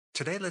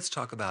Today, let's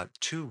talk about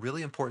two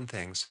really important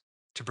things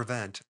to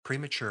prevent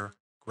premature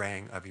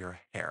graying of your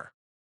hair.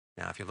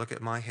 Now, if you look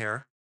at my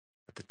hair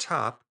at the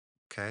top,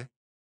 okay,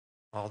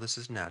 all this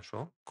is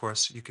natural. Of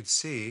course, you can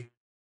see,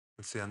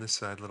 let's see on this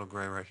side, a little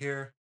gray right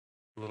here,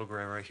 a little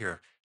gray right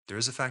here. There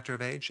is a factor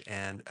of age,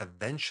 and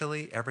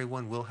eventually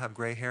everyone will have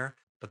gray hair.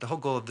 But the whole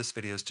goal of this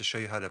video is to show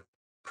you how to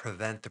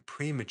prevent the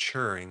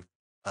prematuring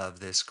of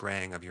this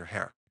graying of your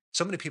hair.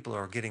 So many people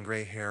are getting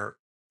gray hair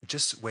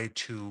just way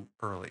too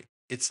early.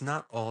 It's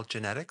not all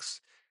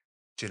genetics.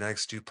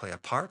 Genetics do play a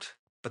part,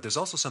 but there's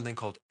also something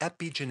called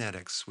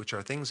epigenetics, which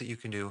are things that you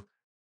can do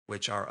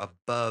which are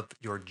above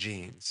your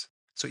genes.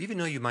 So even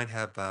though you might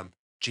have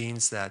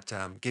genes that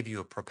give you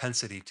a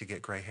propensity to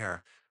get gray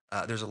hair,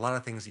 there's a lot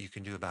of things that you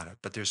can do about it.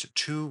 But there's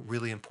two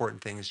really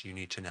important things you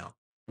need to know.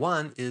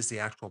 One is the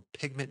actual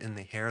pigment in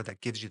the hair that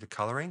gives you the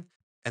coloring,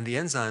 and the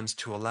enzymes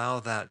to allow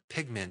that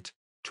pigment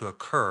to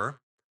occur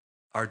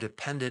are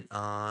dependent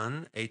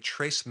on a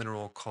trace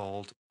mineral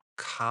called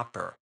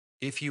copper.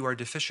 If you are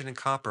deficient in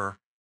copper,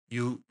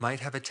 you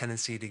might have a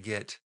tendency to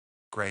get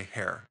gray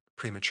hair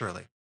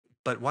prematurely.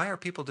 But why are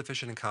people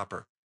deficient in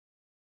copper?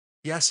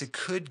 Yes, it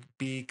could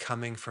be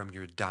coming from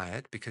your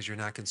diet because you're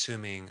not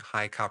consuming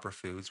high copper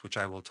foods, which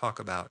I will talk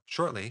about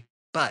shortly.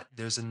 But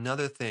there's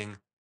another thing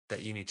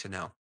that you need to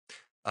know.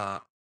 Uh,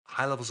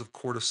 High levels of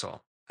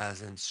cortisol,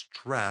 as in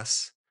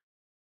stress,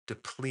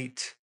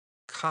 deplete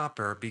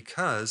copper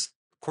because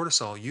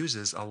cortisol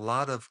uses a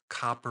lot of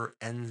copper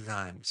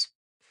enzymes.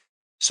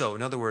 So,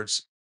 in other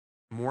words,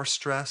 more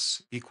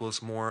stress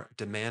equals more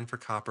demand for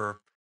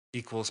copper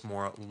equals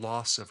more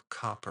loss of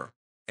copper.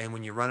 And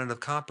when you run out of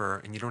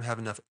copper and you don't have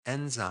enough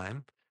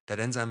enzyme, that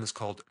enzyme is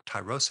called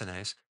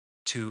tyrosinase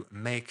to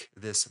make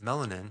this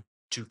melanin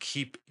to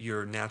keep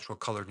your natural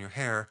color in your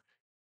hair,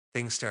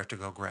 things start to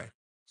go gray.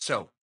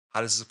 So, how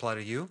does this apply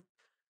to you?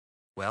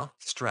 Well,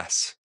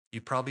 stress.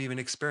 You probably even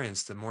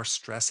experience the more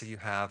stress that you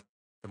have,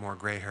 the more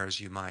gray hairs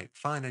you might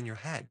find on your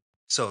head.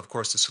 So, of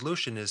course, the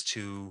solution is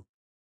to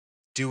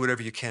do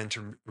whatever you can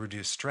to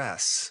reduce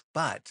stress.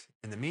 But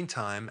in the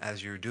meantime,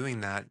 as you're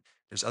doing that,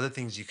 there's other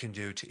things you can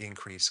do to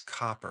increase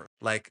copper,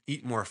 like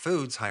eat more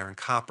foods higher in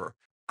copper.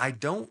 I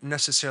don't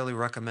necessarily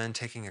recommend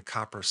taking a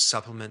copper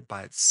supplement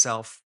by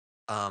itself.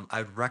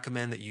 I'd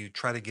recommend that you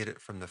try to get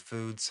it from the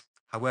foods.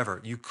 However,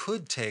 you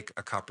could take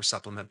a copper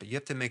supplement, but you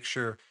have to make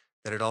sure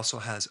that it also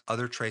has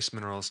other trace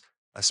minerals,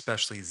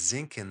 especially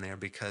zinc in there,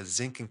 because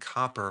zinc and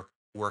copper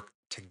work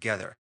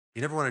together.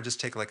 You never want to just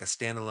take like a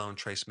standalone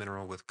trace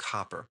mineral with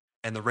copper,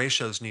 and the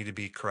ratios need to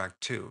be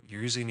correct too. You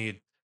usually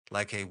need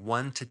like a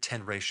 1 to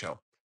 10 ratio,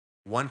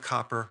 1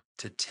 copper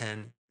to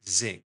 10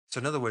 zinc. So,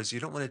 in other words, you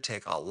don't want to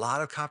take a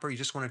lot of copper, you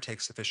just want to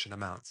take sufficient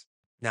amounts.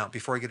 Now,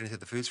 before I get into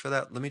the foods for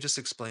that, let me just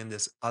explain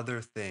this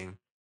other thing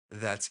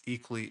that's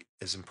equally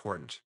as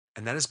important.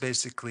 And that is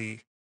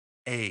basically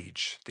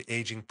age, the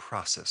aging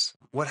process.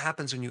 What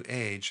happens when you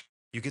age?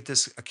 You get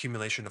this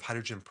accumulation of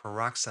hydrogen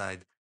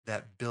peroxide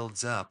that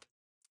builds up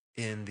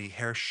in the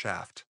hair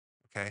shaft.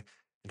 Okay.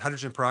 And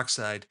hydrogen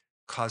peroxide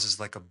causes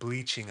like a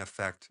bleaching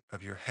effect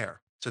of your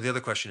hair. So the other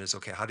question is,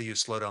 okay, how do you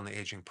slow down the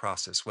aging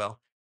process? Well,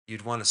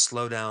 you'd want to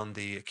slow down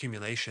the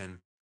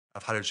accumulation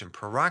of hydrogen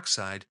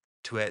peroxide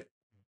to at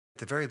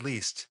the very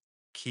least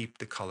keep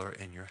the color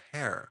in your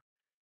hair.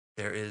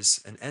 There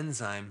is an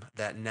enzyme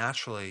that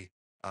naturally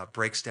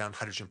breaks down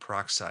hydrogen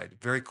peroxide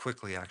very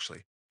quickly,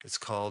 actually. It's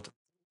called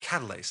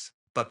catalase.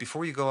 But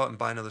before you go out and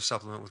buy another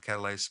supplement with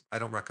catalase, I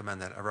don't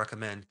recommend that. I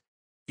recommend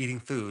eating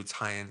foods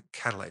high in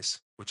catalase,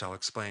 which I'll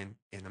explain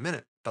in a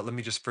minute. But let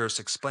me just first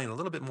explain a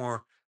little bit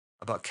more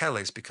about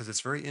catalase because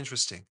it's very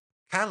interesting.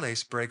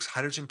 Catalase breaks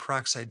hydrogen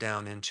peroxide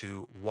down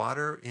into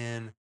water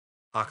in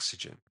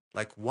oxygen.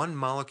 Like one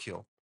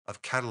molecule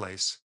of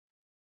catalase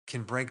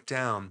can break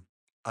down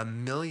a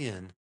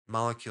million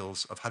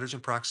molecules of hydrogen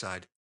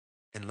peroxide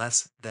in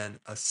less than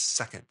a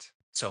second.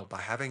 So,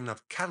 by having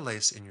enough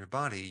catalase in your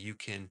body, you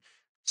can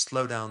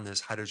slow down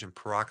this hydrogen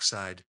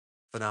peroxide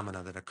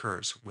phenomena that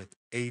occurs with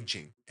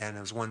aging. And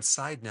as one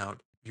side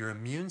note, your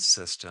immune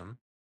system,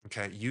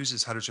 okay,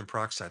 uses hydrogen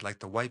peroxide, like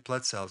the white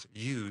blood cells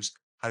use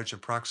hydrogen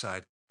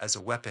peroxide as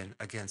a weapon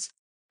against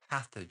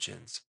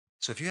pathogens.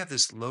 So, if you have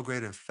this low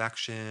grade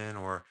infection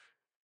or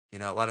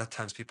a lot of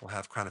times people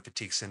have chronic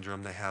fatigue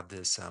syndrome. They have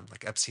this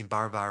like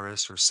Epstein-Barr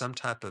virus or some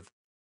type of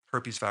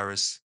herpes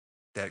virus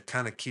that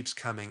kind of keeps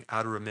coming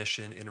out of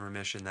remission, in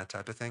remission, that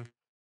type of thing.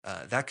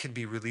 That could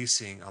be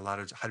releasing a lot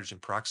of hydrogen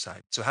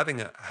peroxide. So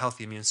having a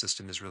healthy immune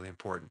system is really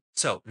important.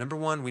 So number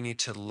one, we need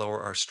to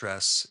lower our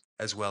stress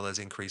as well as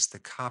increase the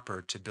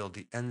copper to build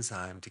the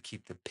enzyme to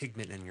keep the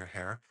pigment in your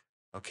hair.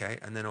 Okay,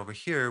 and then over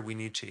here we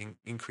need to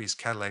increase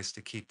catalase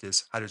to keep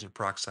this hydrogen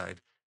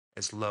peroxide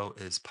as low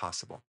as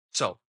possible.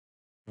 So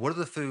what are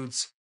the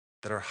foods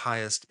that are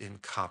highest in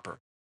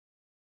copper?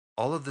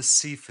 All of the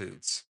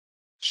seafoods,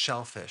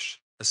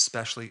 shellfish,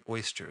 especially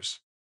oysters,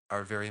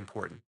 are very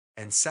important.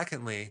 And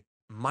secondly,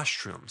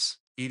 mushrooms,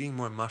 eating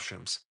more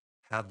mushrooms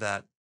have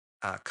that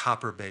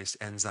copper based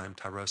enzyme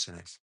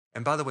tyrosinase.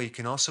 And by the way, you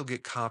can also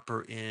get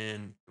copper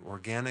in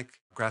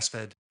organic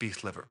grass-fed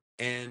beef liver.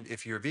 And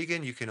if you're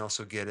vegan, you can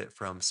also get it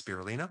from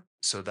spirulina.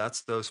 So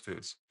that's those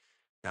foods.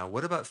 Now,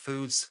 what about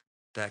foods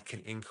that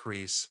can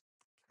increase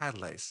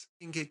catalase?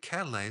 You can get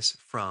catalase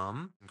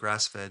from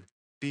grass-fed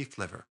beef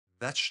liver,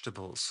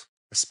 vegetables,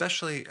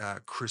 especially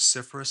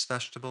cruciferous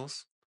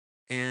vegetables,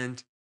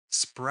 and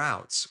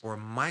sprouts or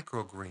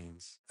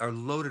microgreens are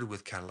loaded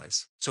with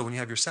catalase. So when you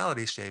have your salad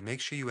each day,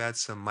 make sure you add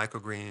some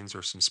microgreens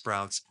or some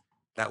sprouts.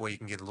 That way you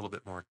can get a little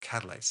bit more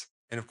catalase.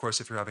 And of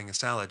course, if you're having a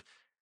salad,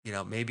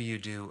 maybe you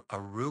do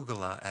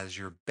arugula as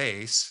your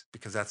base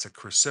because that's a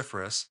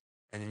cruciferous,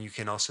 and then you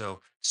can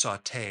also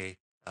saute,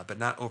 but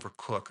not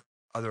overcook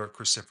other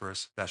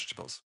cruciferous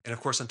vegetables. And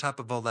of course, on top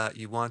of all that,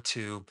 you want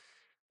to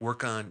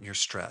work on your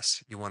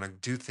stress. You want to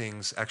do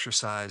things,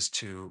 exercise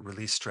to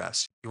release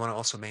stress. You want to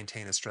also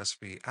maintain a stress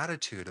free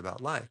attitude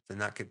about life and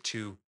not get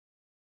too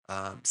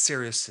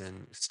serious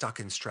and stuck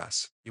in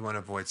stress. You want to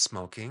avoid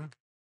smoking,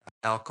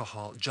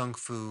 alcohol, junk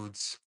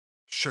foods,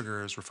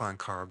 sugars, refined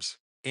carbs.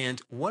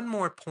 And one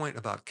more point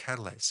about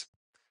catalase.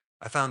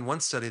 I found one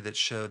study that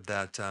showed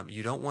that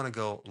you don't want to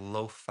go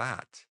low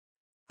fat.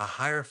 A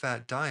higher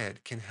fat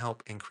diet can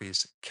help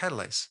increase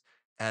catalase,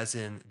 as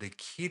in the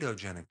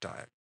ketogenic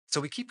diet. So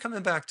we keep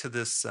coming back to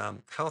this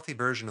healthy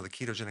version of the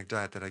ketogenic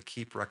diet that I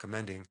keep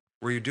recommending,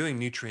 where you're doing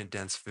nutrient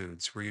dense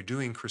foods, where you're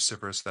doing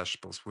cruciferous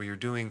vegetables, where you're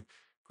doing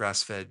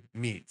grass fed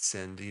meats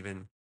and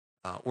even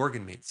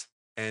organ meats.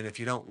 And if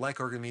you don't like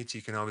organ meats,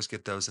 you can always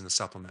get those in a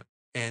supplement.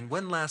 And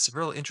one last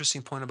real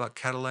interesting point about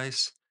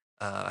catalase.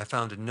 I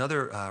found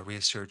another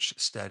research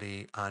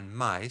study on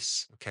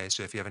mice. Okay,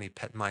 so if you have any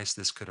pet mice,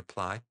 this could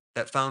apply.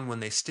 That found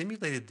when they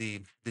stimulated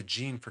the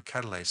gene for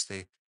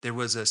catalase, there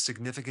was a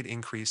significant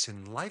increase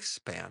in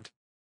lifespan,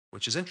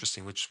 which is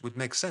interesting, which would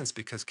make sense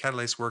because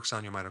catalase works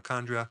on your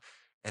mitochondria,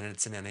 and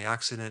it's an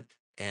antioxidant.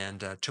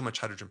 And too much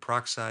hydrogen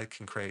peroxide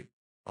can create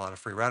a lot of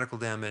free radical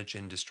damage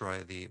and destroy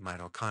the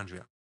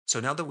mitochondria. So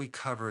now that we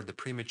covered the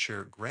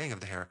premature graying of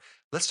the hair,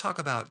 let's talk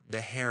about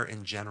the hair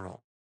in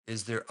general.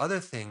 Is there other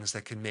things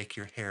that can make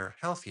your hair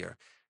healthier?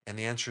 And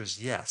the answer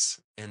is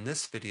yes. In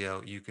this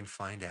video, you can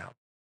find out.